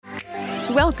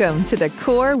Welcome to the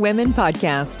Core Women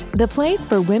Podcast, the place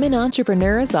for women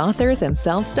entrepreneurs, authors, and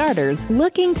self-starters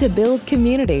looking to build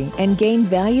community and gain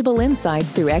valuable insights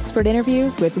through expert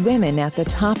interviews with women at the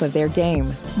top of their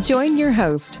game. Join your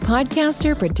host,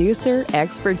 podcaster, producer,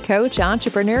 expert coach,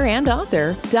 entrepreneur, and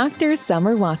author, Dr.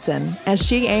 Summer Watson, as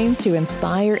she aims to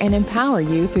inspire and empower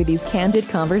you through these candid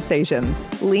conversations.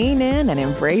 Lean in and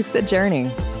embrace the journey.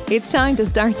 It's time to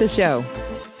start the show.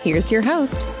 Here's your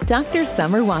host, Dr.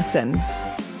 Summer Watson.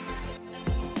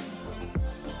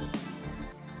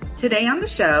 Today on the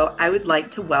show, I would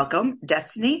like to welcome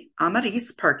Destini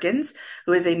Perkins,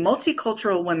 who is a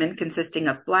multicultural woman consisting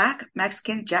of Black,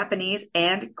 Mexican, Japanese,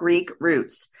 and Greek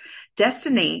roots.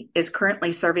 Destini is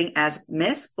currently serving as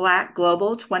Miss Black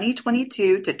Global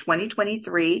 2022 to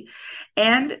 2023,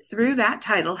 and through that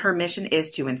title, her mission is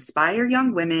to inspire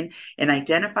young women in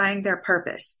identifying their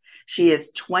purpose. She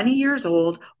is 20 years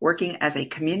old, working as a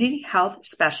community health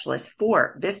specialist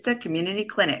for Vista Community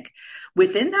Clinic.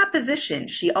 Within that position,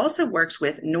 she also works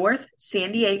with North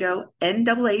San Diego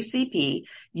NAACP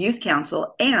Youth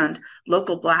Council and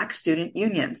local Black student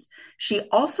unions. She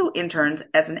also interns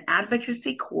as an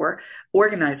advocacy corps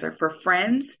organizer for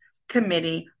Friends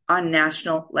Committee on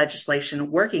National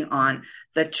Legislation working on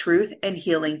the Truth and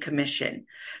Healing Commission.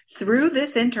 Through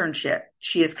this internship,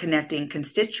 she is connecting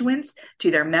constituents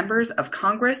to their members of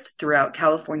Congress throughout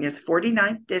California's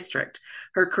 49th district.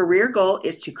 Her career goal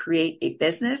is to create a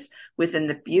business within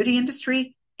the beauty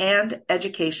industry and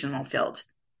educational field.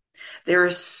 There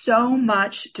is so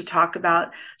much to talk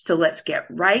about, so let's get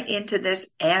right into this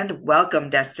and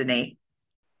welcome, Destini.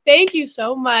 Thank you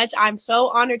so much. I'm so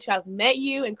honored to have met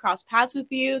you and crossed paths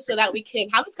with you so that we can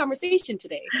have this conversation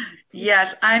today.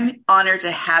 Yes, I'm honored to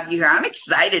have you here. I'm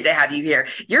excited to have you here.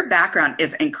 Your background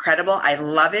is incredible. I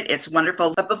love it. It's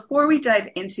wonderful. But before we dive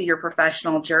into your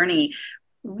professional journey,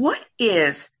 what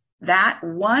is that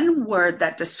one word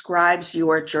that describes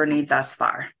your journey thus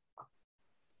far?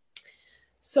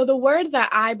 So the word that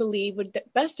I believe would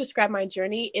best describe my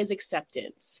journey is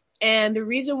acceptance. And the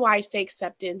reason why I say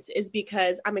acceptance is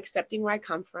because I'm accepting where I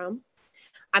come from.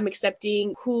 I'm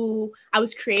accepting who I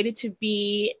was created to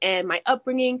be and my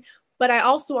upbringing. But I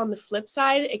also, on the flip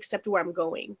side, accept where I'm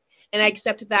going. And I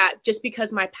accept that just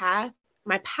because my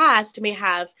past may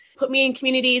have put me in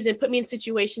communities and put me in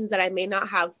situations that I may not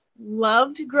have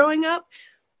loved growing up,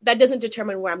 that doesn't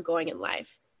determine where I'm going in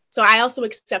life. So I also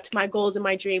accept my goals and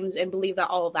my dreams and believe that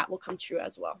all of that will come true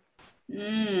as well.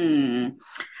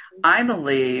 I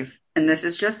believe, and this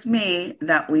is just me,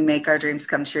 that we make our dreams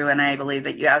come true. And I believe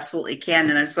that you absolutely can.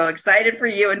 And I'm so excited for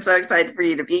you and so excited for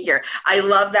you to be here. I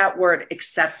love that word,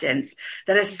 acceptance.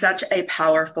 That is such a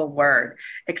powerful word.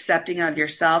 Accepting of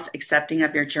yourself, accepting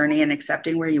of your journey, and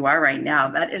accepting where you are right now.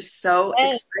 That is so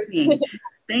exciting.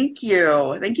 Thank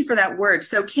you. Thank you for that word.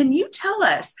 So can you tell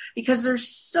us, because there's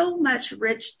so much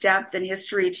rich depth and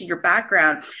history to your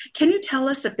background, can you tell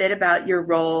us a bit about your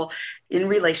role in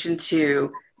relation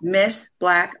to Miss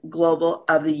Black Global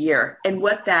of the Year and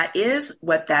what that is,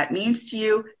 what that means to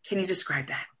you? Can you describe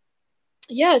that?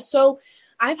 Yeah, so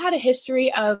I've had a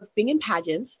history of being in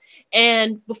pageants,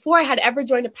 and before I had ever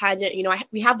joined a pageant,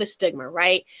 we have this stigma,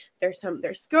 right? There's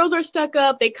girls are stuck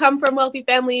up. They come from wealthy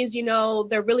families,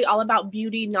 they're really all about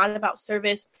beauty, not about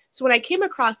service. So when I came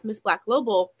across Miss Black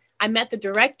Global, I met the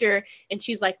director and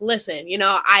she's like, listen,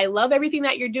 I love everything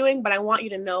that you're doing, but I want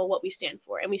you to know what we stand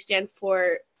for. And we stand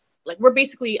for, we're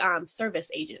basically service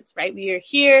agents, right? We are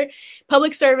here,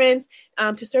 public servants,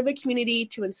 to serve the community,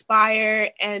 to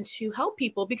inspire and to help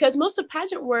people, because most of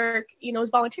pageant work, is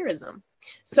volunteerism.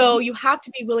 So you have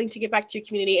to be willing to give back to your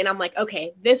community. And I'm like,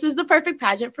 okay, this is the perfect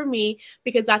pageant for me,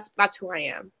 because that's who I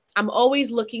am. I'm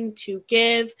always looking to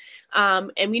give.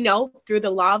 And we know through the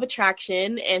law of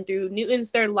attraction and through Newton's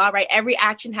third law, right? Every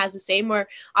action has the same or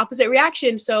opposite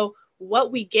reaction. So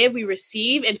what we give, we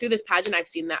receive. And through this pageant, I've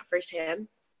seen that firsthand.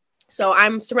 So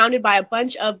I'm surrounded by a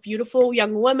bunch of beautiful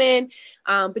young women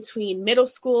between middle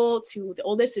school to the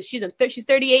oldest. She's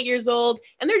 38 years old,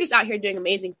 and they're just out here doing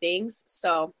amazing things.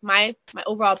 So my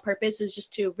overall purpose is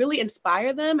just to really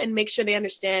inspire them and make sure they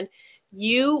understand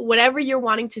whatever you're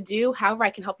wanting to do, however I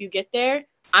can help you get there,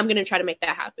 I'm going to try to make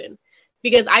that happen,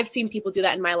 because I've seen people do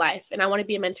that in my life, and I want to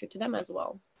be a mentor to them as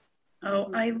well. Oh,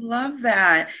 I love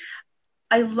that.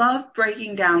 I love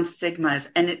breaking down stigmas,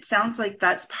 and it sounds like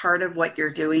that's part of what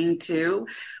you're doing too,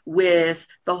 with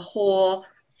the whole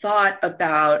thought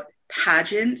about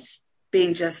pageants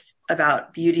being just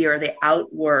about beauty or the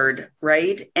outward,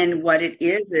 right? And what it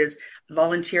is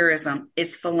volunteerism,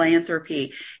 it's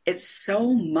philanthropy. It's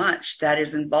so much that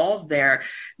is involved there,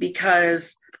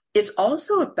 because it's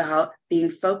also about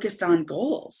being focused on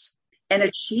goals. and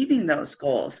achieving those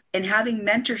goals and having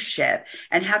mentorship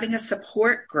and having a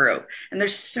support group. And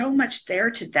there's so much there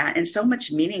to that and so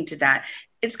much meaning to that.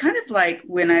 It's kind of like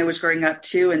when I was growing up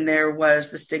too, and there was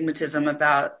the stigmatism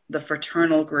about the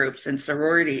fraternal groups and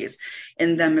sororities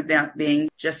and them about being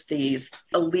just these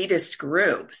elitist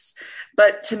groups.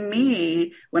 But to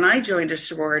me, when I joined a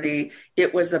sorority,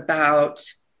 it was about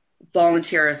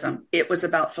volunteerism. It was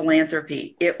about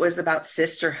philanthropy. It was about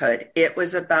sisterhood. It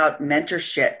was about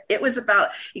mentorship. It was about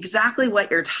exactly what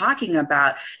you're talking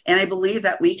about. And I believe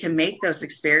that we can make those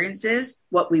experiences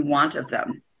what we want of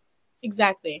them.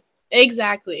 Exactly.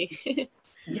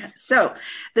 Yeah. So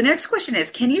the next question is,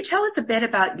 can you tell us a bit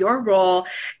about your role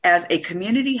as a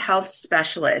community health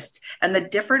specialist and the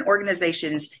different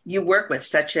organizations you work with,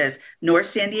 such as North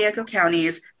San Diego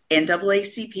County's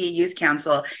NAACP Youth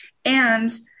Council and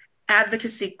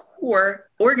Advocacy Core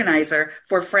organizer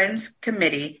for Friends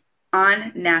Committee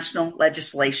on National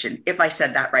Legislation, if I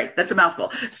said that right. That's a mouthful.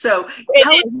 So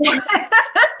tell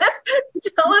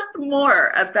us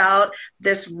more about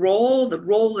this role, the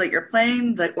role that you're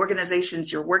playing, the organizations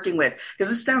you're working with,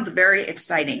 because this sounds very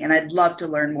exciting, and I'd love to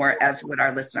learn more, as would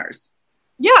our listeners.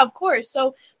 Yeah, of course.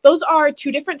 So those are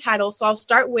two different titles. So I'll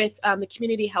start with the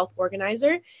community health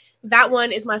organizer. That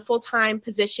one is my full-time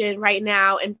position right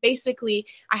now. And basically,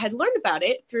 I had learned about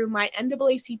it through my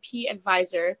NAACP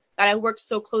advisor that I worked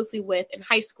so closely with in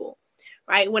high school,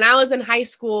 right? When I was in high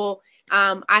school,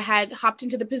 I had hopped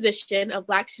into the position of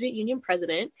Black Student Union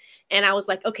president. And I was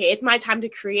like, okay, it's my time to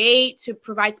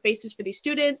provide spaces for these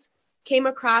students. Came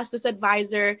across this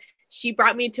advisor. She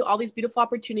brought me to all these beautiful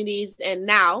opportunities. And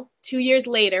now, 2 years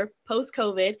later,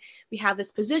 post-COVID, we have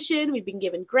this position. We've been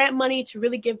given grant money to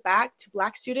really give back to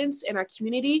Black students in our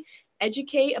community,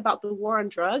 educate about the war on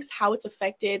drugs, how it's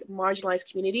affected marginalized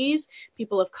communities,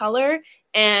 people of color,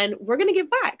 and we're going to give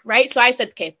back, right? So I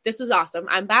said, okay, this is awesome.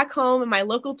 I'm back home in my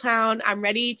local town. I'm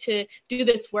ready to do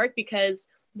this work because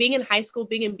being in high school,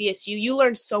 being in BSU, you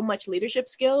learn so much leadership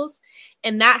skills,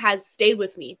 and that has stayed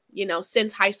with me,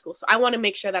 since high school. So I want to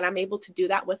make sure that I'm able to do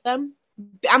that with them.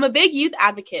 I'm a big youth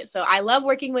advocate, so I love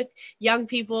working with young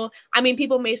people. I mean,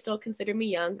 people may still consider me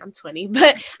young. I'm 20,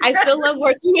 but I still love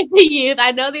working with the youth.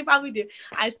 I know they probably do.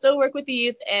 I still work with the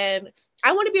youth, and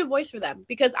I want to be a voice for them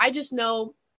because I just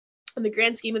know in the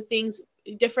grand scheme of things,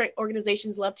 different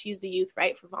organizations love to use the youth,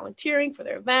 right, for volunteering, for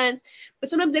their events, but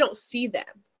sometimes they don't see them.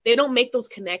 They don't make those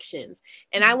connections.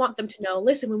 And I want them to know,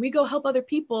 listen, when we go help other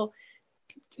people,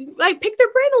 like pick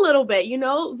their brain a little bit,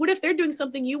 what if they're doing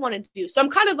something you want to do? So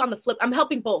I'm kind of on the flip. I'm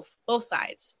helping both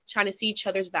sides, trying to see each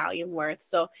other's value and worth.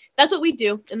 So that's what we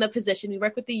do in the position. We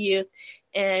work with the youth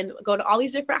and go to all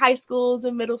these different high schools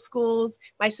and middle schools.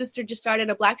 My sister just started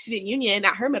a Black Student Union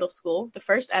at her middle school, the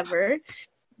first ever.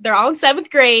 They're all in 7th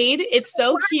grade. It's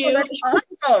so cute. That's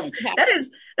awesome. Yeah. That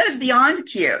is beyond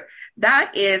cute.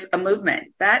 That is a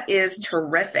movement. That is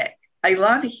terrific. I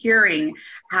love hearing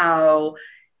how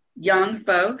young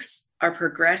folks are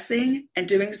progressing and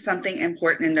doing something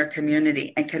important in their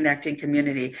community and connecting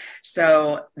community.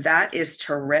 So that is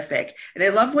terrific. And I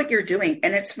love what you're doing.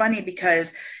 And it's funny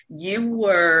because you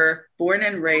were born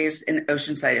and raised in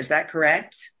Oceanside. Is that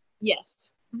correct?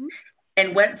 Yes. Mm-hmm.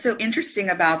 And what's so interesting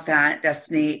about that,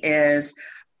 Destini, is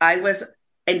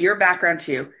and your background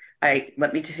too,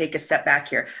 let me take a step back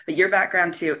here, but your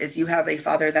background too is you have a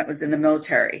father that was in the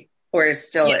military or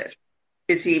still is.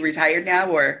 Is he retired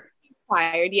now or?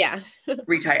 Retired, yeah.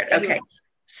 Retired. Okay.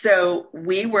 So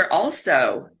we were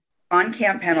also on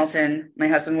Camp Pendleton. My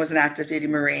husband was an active duty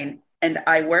Marine and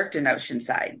I worked in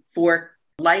Oceanside for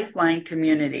Lifeline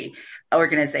Community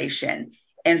Organization.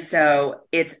 And so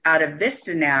it's out of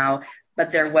Vista now,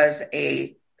 but there was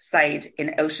a site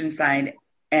in Oceanside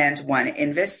and one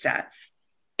in Vista.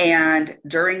 And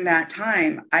during that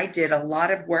time, I did a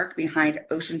lot of work behind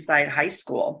Oceanside High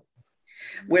School,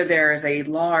 where there is a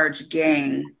large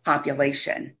gang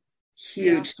population,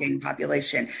 huge gang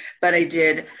population. But I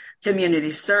did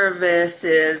community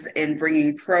services and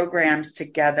bringing programs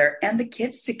together and the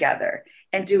kids together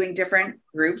and doing different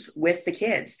groups with the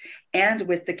kids and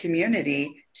with the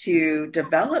community to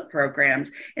develop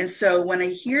programs. And so when I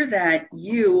hear that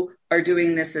you are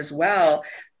doing this as well,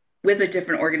 with a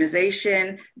different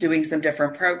organization, doing some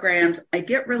different programs, I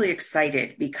get really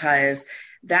excited because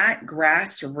that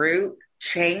grassroots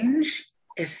change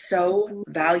is so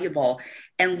valuable.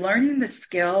 And learning the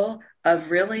skill of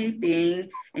really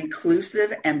being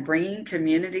inclusive and bringing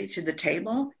community to the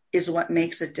table is what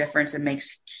makes a difference and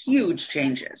makes huge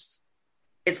changes.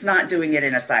 It's not doing it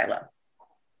in a silo.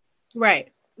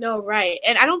 Right. No, right.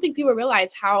 And I don't think people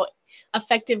realize how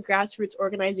effective grassroots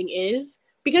organizing is.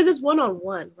 Because it's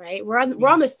one-on-one, right? We're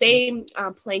on the same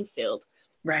playing field.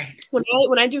 Right.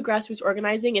 When I do grassroots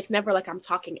organizing, it's never like I'm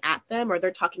talking at them or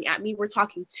they're talking at me. We're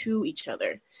talking to each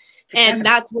other. Together. And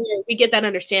that's where we get that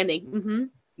understanding. Mm-hmm.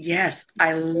 Yes,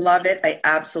 I love it. I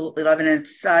absolutely love it. And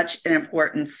it's such an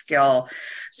important skill.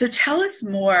 So tell us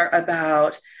more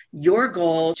about your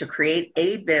goal to create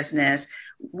a business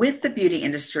with the beauty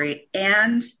industry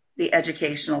and the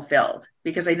educational field,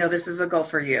 because I know this is a goal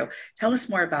for you. Tell us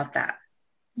more about that.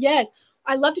 Yes,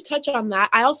 I love to touch on that.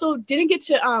 I also didn't get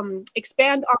to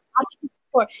expand on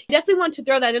before. Definitely want to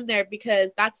throw that in there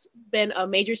because that's been a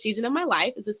major season of my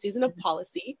life. Is a season of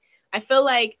policy. I feel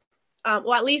like,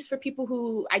 well, at least for people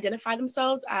who identify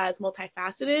themselves as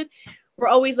multifaceted, we're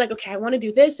always like, okay, I want to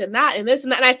do this and that and this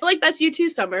and that. And I feel like that's you too,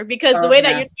 Summer, because the Oh, way that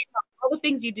yeah. you're talking about all the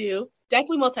things you do,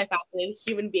 definitely multifaceted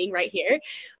human being right here.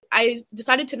 I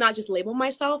decided to not just label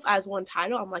myself as one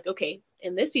title. I'm like, okay,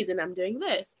 in this season, I'm doing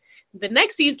this. The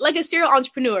next season, like a serial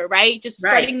entrepreneur, right? Just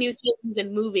starting new things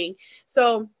and moving.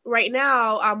 So right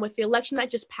now, with the election that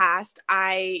just passed,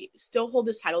 I still hold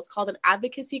this title. It's called an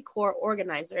Advocacy Core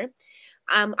Organizer.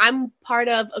 I'm part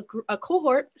of a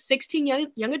cohort, 16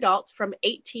 young adults from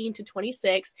 18 to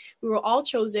 26. We were all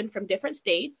chosen from different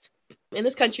states in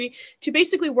this country to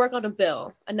basically work on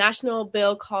a national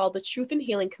bill called the Truth and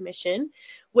Healing Commission,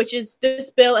 which is this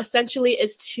bill essentially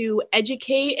is to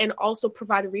educate and also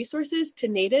provide resources to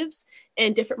natives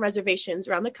and different reservations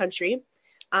around the country.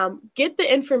 Get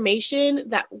the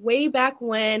information that way back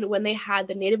when they had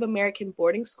the Native American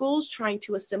boarding schools trying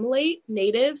to assimilate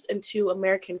natives into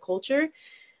American culture,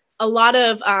 a lot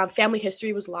of family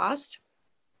history was lost.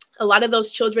 A lot of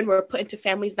those children were put into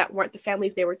families that weren't the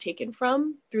families they were taken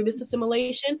from through this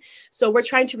assimilation. So we're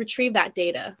trying to retrieve that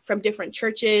data from different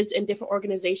churches and different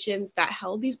organizations that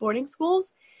held these boarding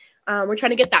schools. We're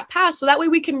trying to get that passed so that way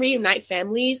we can reunite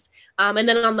families. And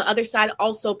then on the other side,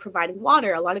 also providing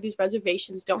water. A lot of these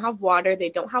reservations don't have water. They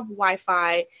don't have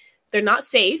Wi-Fi. They're not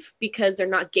safe because they're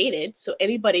not gated. So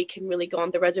anybody can really go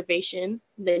on the reservation.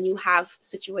 Then you have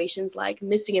situations like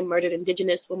missing and murdered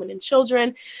Indigenous women and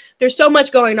children. There's so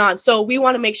much going on. So we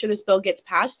want to make sure this bill gets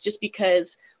passed just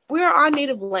because we're on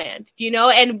Native land,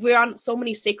 and we're on so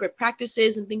many sacred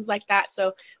practices and things like that.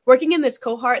 So working in this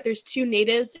cohort, there's 2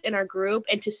 natives in our group,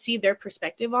 and to see their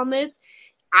perspective on this,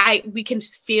 we can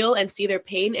feel and see their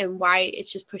pain and why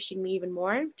it's just pushing me even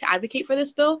more to advocate for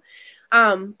this bill.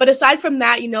 But aside from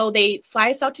that, they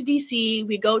fly us out to DC.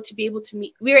 We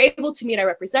are able to meet our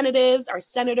representatives, our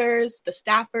senators, the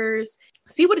staffers,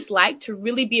 see what it's like to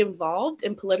really be involved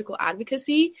in political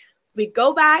advocacy. We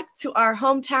go back to our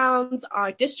hometowns,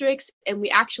 our districts, and we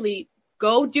actually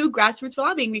go do grassroots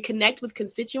lobbying. We connect with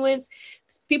constituents,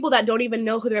 people that don't even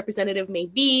know who the representative may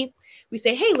be. We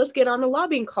say, hey, let's get on a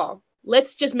lobbying call.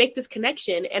 Let's just make this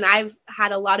connection. And I've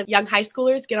had a lot of young high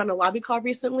schoolers get on a lobby call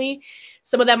recently.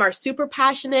 Some of them are super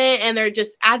passionate and they're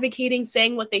just advocating,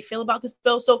 saying what they feel about this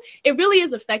bill. So it really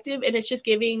is effective. And it's just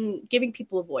giving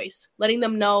people a voice, letting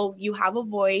them know you have a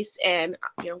voice and,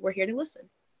 we're here to listen.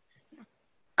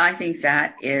 I think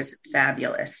that is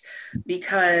fabulous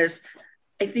because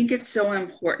I think it's so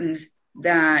important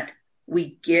that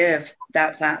we give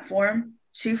that platform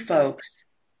to folks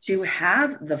to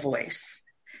have the voice,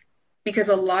 because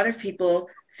a lot of people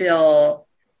feel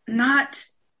not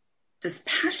just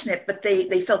passionate, but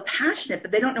they feel passionate,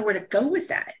 but they don't know where to go with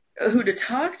that, who to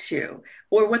talk to,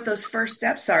 or what those first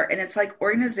steps are. And it's like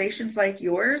organizations like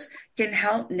yours can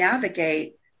help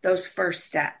navigate those first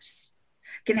steps,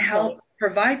 can help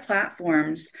provide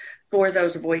platforms for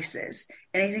those voices.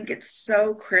 And I think it's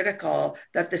so critical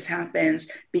that this happens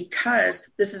because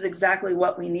this is exactly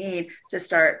what we need to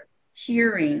start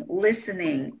hearing,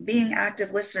 listening, being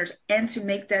active listeners, and to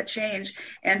make that change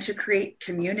and to create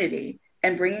community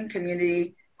and bringing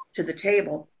community to the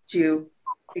table to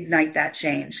ignite that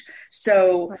change.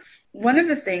 So one of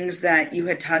the things that you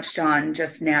had touched on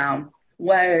just now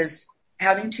was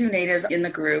having 2 natives in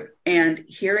the group and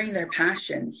hearing their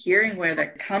passion, hearing where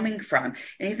they're coming from.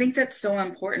 And I think that's so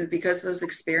important because those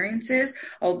experiences,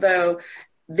 although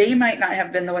they might not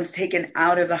have been the ones taken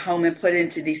out of the home and put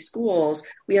into these schools,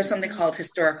 we have something called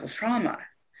historical trauma.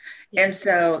 And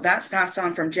so that's passed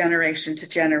on from generation to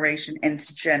generation and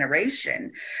to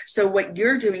generation. So what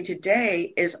you're doing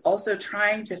today is also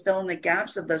trying to fill in the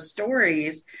gaps of those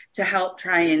stories to help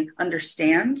try and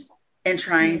understand and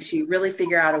trying to really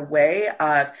figure out a way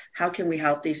of how can we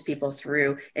help these people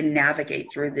through and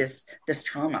navigate through this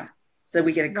trauma so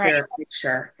we get a clearer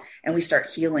picture and we start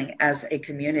healing as a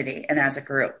community and as a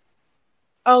group.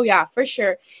 Oh yeah, for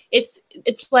sure. It's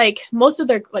like both of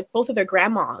their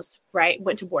grandmas, right,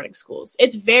 went to boarding schools.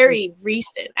 It's very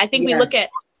recent. I think we look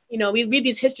at, we read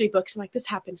these history books and like, this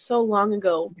happened so long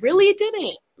ago. Really, it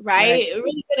didn't. right? It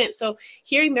really didn't. So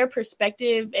hearing their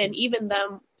perspective and even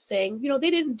them saying,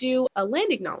 they didn't do a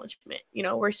land acknowledgement,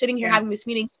 we're sitting here having this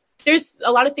meeting. There's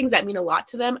a lot of things that mean a lot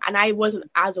to them. And I wasn't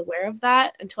as aware of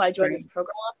that until I joined this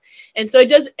program. And so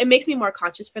it makes me more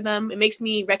conscious for them. It makes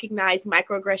me recognize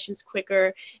microaggressions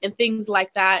quicker and things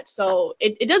like that. So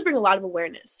it does bring a lot of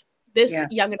awareness. This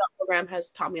young adult program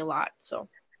has taught me a lot. So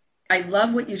I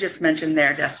love what you just mentioned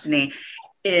there, Destini,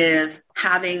 is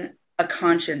having a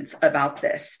conscience about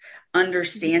this,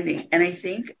 understanding. And I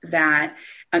think that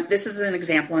this is an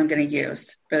example I'm going to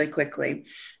use really quickly.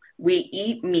 We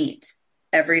eat meat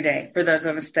every day, for those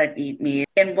of us that eat meat.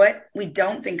 And what we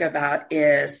don't think about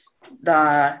is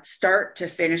the start to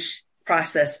finish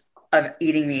process of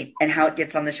eating meat and how it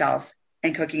gets on the shelves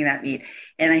and cooking that meat.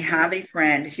 And I have a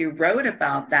friend who wrote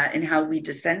about that and how we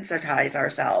desensitize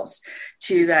ourselves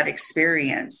to that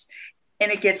experience.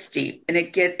 And it gets deep and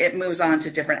it moves on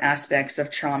to different aspects of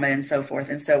trauma and so forth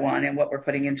and so on and what we're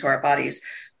putting into our bodies.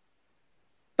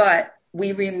 But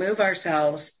we remove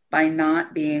ourselves by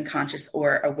not being conscious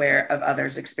or aware of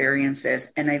others'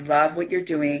 experiences. And I love what you're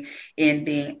doing in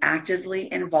being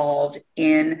actively involved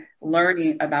in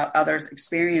learning about others'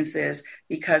 experiences,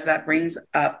 because that brings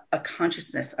up a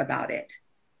consciousness about it.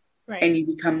 Right. And you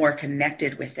become more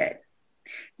connected with it.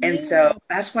 And so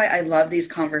that's why I love these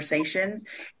conversations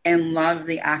and love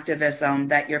the activism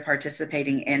that you're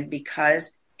participating in,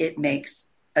 because it makes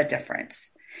a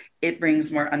difference. It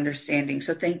brings more understanding.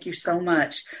 So thank you so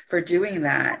much for doing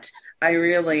that. I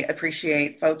really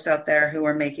appreciate folks out there who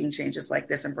are making changes like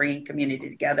this and bringing community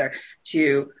together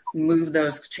to move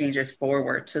those changes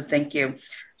forward. So thank you.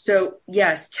 So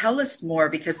yes, tell us more,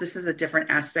 because this is a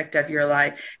different aspect of your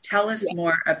life. Tell us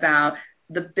more about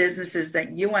the businesses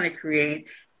that you want to create.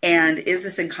 And is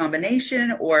this in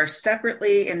combination or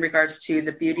separately in regards to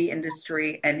the beauty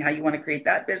industry and how you want to create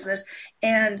that business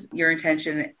and your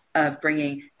intention of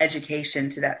bringing education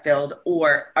to that field?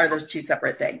 Or are those two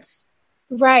separate things?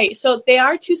 Right. So they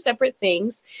are two separate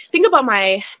things. Think about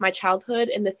my childhood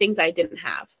and the things I didn't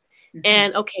have. Mm-hmm.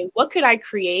 And okay, what could I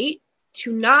create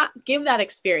to not give that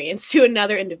experience to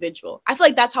another individual? I feel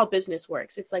like that's how business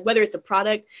works. It's like, whether it's a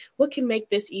product, what can make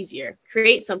this easier?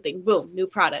 Create something, boom, new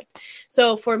product.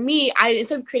 So for me,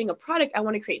 instead of creating a product, I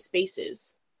want to create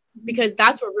spaces, because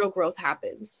that's where real growth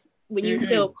happens. When you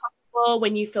feel comfortable,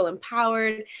 when you feel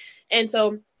empowered. And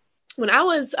so when I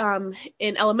was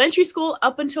in elementary school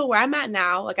up until where I'm at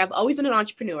now, like, I've always been an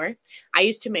entrepreneur. I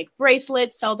used to make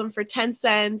bracelets, sell them for 10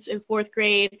 cents in 4th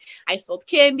grade. I sold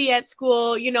candy at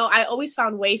school. I always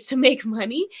found ways to make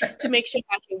money to make sure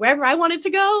that wherever I wanted to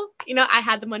go, I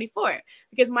had the money for it,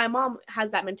 because my mom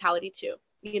has that mentality too.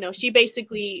 She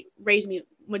basically raised me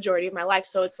majority of my life.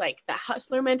 So it's like the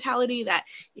hustler mentality that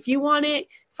if you want it,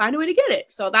 find a way to get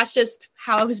it. So that's just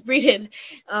how I was breeded.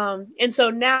 And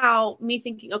so now me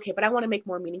thinking, okay, but I want to make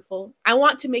more meaningful. I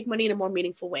want to make money in a more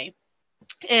meaningful way.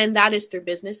 And that is through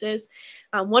businesses.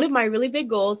 One of my really big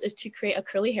goals is to create a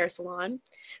curly hair salon,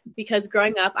 because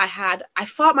growing up, I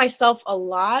fought myself a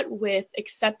lot with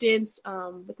acceptance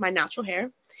with my natural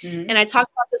hair. Mm-hmm. And I talk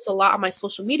about this a lot on my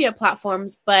social media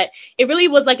platforms, but it really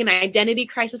was like an identity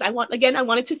crisis. I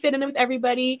wanted to fit in with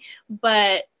everybody,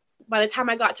 but by the time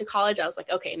I got to college, I was like,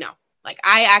 okay, no, like,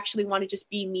 I actually want to just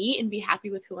be me and be happy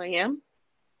with who I am.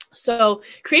 So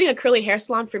creating a curly hair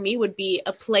salon for me would be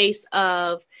a place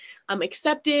of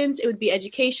acceptance. It would be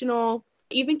educational.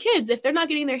 Even kids, if they're not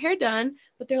getting their hair done,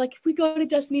 but they're like, if we go to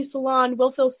Destini's salon,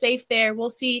 we'll feel safe there. We'll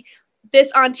see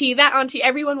this auntie, that auntie.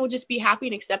 Everyone will just be happy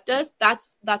and accept us.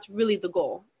 That's really the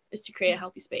goal, is to create a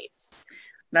healthy space.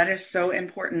 That is so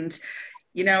important.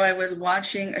 I was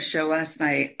watching a show last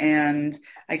night, and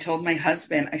I told my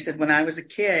husband, I said, when I was a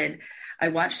kid, I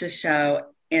watched this show,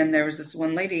 and there was this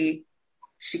one lady,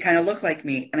 she kind of looked like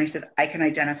me. And I said, I can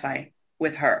identify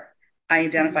with her. I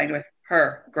identified with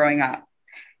her growing up.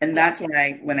 And that's when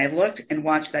I looked and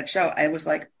watched that show, I was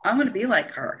like, I'm going to be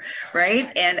like her.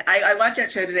 Right. And I watched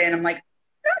that show today, and I'm like,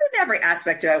 not in every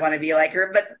aspect do I want to be like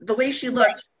her, but the way she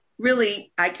looks,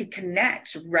 really, I could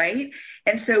connect, right?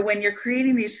 And so when you're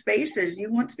creating these spaces,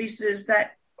 you want spaces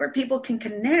where people can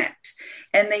connect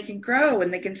and they can grow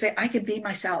and they can say, I can be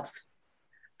myself.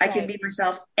 I can be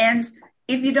myself. And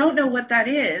if you don't know what that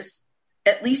is,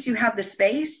 at least you have the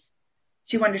space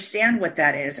to understand what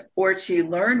that is, or to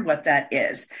learn what that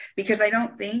is, because I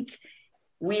don't think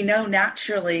we know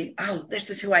naturally, oh,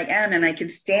 this is who I am and I can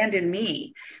stand in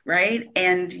me, right?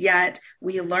 And yet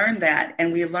we learn that,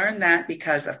 and we learn that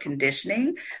because of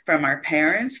conditioning from our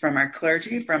parents, from our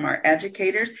clergy, from our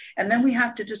educators. And then we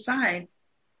have to decide,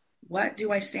 what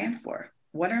do I stand for?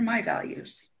 What are my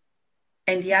values?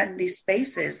 And yet these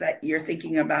spaces that you're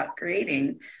thinking about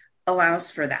creating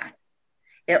allows for that.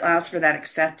 It allows for that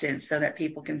acceptance so that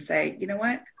people can say, you know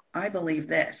what? I believe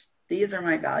this. These are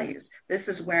my values. This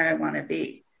is where I want to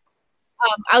be.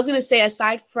 I was going to say,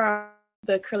 aside from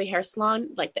the curly hair salon,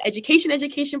 like the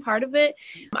education part of it,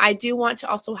 I do want to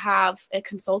also have a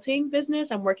consulting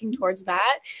business. I'm working towards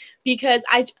that because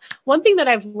one thing that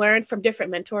I've learned from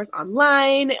different mentors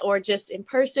online or just in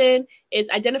person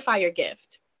is identify your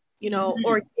gift,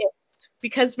 or gifts,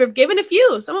 because we're given a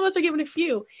few. Some of us are given a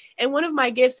few. And one of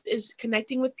my gifts is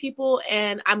connecting with people,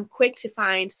 and I'm quick to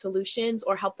find solutions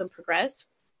or help them progress.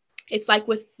 It's like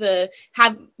with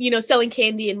selling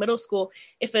candy in middle school.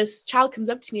 If a child comes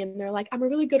up to me and they're like, I'm a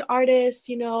really good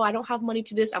artist, I don't have money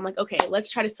to this. I'm like, okay,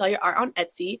 let's try to sell your art on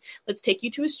Etsy. Let's take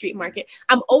you to a street market.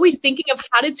 I'm always thinking of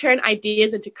how to turn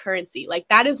ideas into currency. Like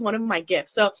that is one of my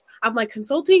gifts. So I'm like,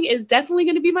 consulting is definitely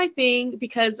going to be my thing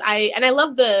because I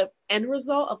love the end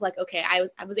result of like, okay,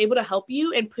 I was able to help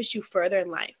you and push you further in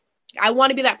life. I want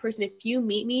to be that person. If you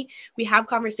meet me, we have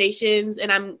conversations, and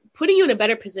I'm putting you in a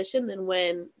better position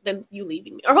than you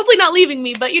leaving me, or hopefully not leaving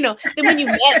me, but than when you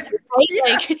met me, right?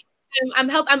 Yeah. Like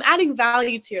I'm adding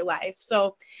value to your life.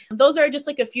 So those are just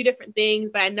like a few different things,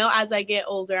 but I know as I get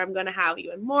older, I'm going to have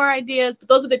even more ideas, but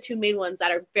those are the two main ones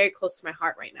that are very close to my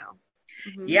heart right now.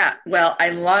 Mm-hmm. Yeah. Well, I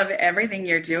love everything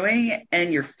you're doing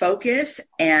and your focus,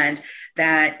 and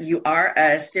that you are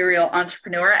a serial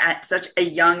entrepreneur at such a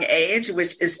young age,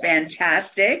 which is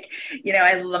fantastic.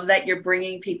 I love that you're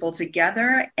bringing people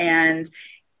together and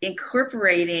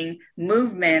incorporating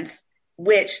movements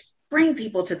which bring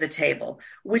people to the table,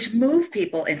 which move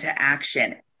people into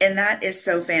action. And that is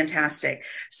so fantastic.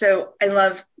 So I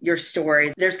love your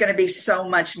story. There's going to be so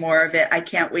much more of it. I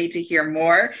can't wait to hear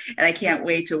more, and I can't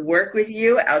wait to work with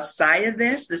you outside of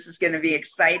this. This is going to be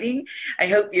exciting. I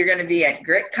hope you're going to be at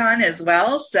GritCon as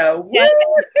well. So, yeah.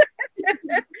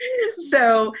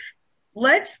 So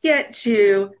let's get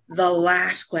to the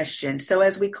last question. So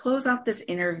as we close out this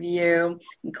interview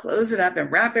and close it up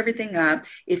and wrap everything up,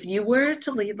 if you were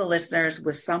to leave the listeners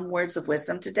with some words of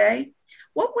wisdom today,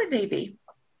 what would they be?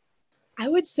 I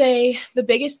would say the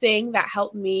biggest thing that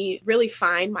helped me really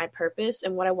find my purpose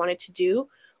and what I wanted to do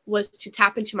was to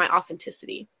tap into my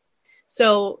authenticity.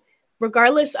 So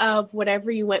regardless of whatever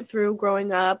you went through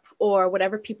growing up or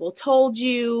whatever people told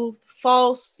you,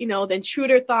 false, the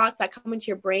intruder thoughts that come into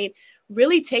your brain,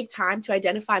 really take time to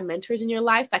identify mentors in your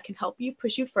life that can help you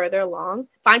push you further along,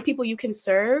 find people you can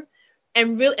serve,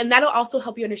 and that'll also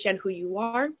help you understand who you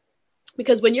are.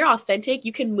 Because when you're authentic,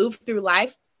 you can move through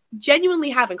life genuinely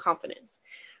having confidence,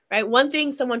 right? One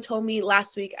thing someone told me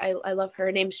last week, I love her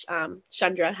name's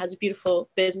Chandra, has a beautiful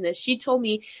business. She told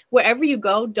me, wherever you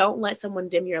go, don't let someone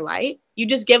dim your light. You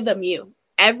just give them you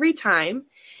every time,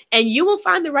 and you will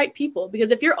find the right people.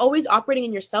 Because if you're always operating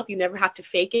in yourself, you never have to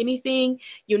fake anything.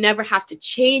 You never have to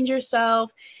change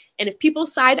yourself. And if people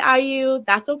side eye you,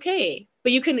 that's okay.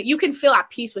 But you can feel at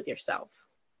peace with yourself,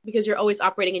 because you're always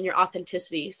operating in your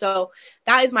authenticity. So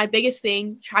that is my biggest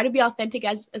thing. Try to be authentic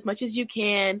as much as you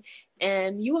can,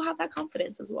 and you will have that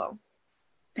confidence as well.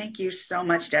 Thank you so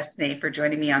much, Destini, for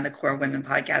joining me on the Core Women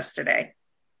podcast today.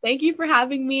 Thank you for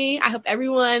having me. I hope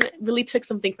everyone really took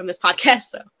something from this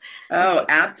podcast.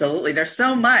 Absolutely. There's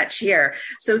so much here.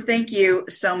 So thank you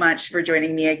so much for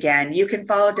joining me again. You can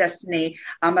follow Destini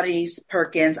Amaris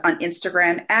Perkins on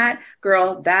Instagram at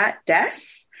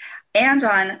GirlThatDes, and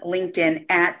on LinkedIn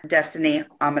at Destini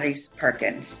Amaris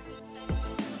Perkins.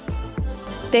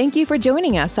 Thank you for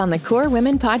joining us on the Core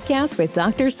Women podcast with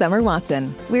Dr. Summer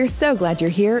Watson. We're so glad you're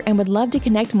here and would love to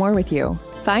connect more with you.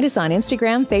 Find us on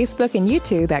Instagram, Facebook, and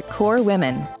YouTube at Core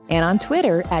Women, and on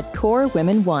Twitter at Core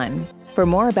Women 1. For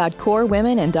more about Core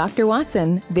Women and Dr.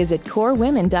 Watson, visit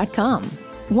corewomen.com.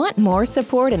 Want more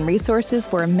support and resources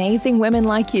for amazing women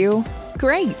like you?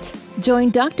 Great! Join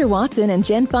Dr. Watson and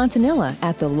Jen Fontanilla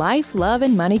at the Life, Love,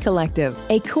 and Money Collective,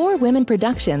 a Core Women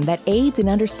production that aids in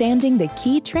understanding the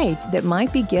key traits that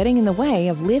might be getting in the way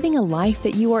of living a life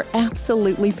that you are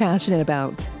absolutely passionate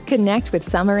about. Connect with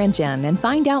Summer and Jen and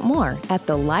find out more at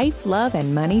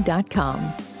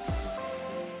thelifeloveandmoney.com.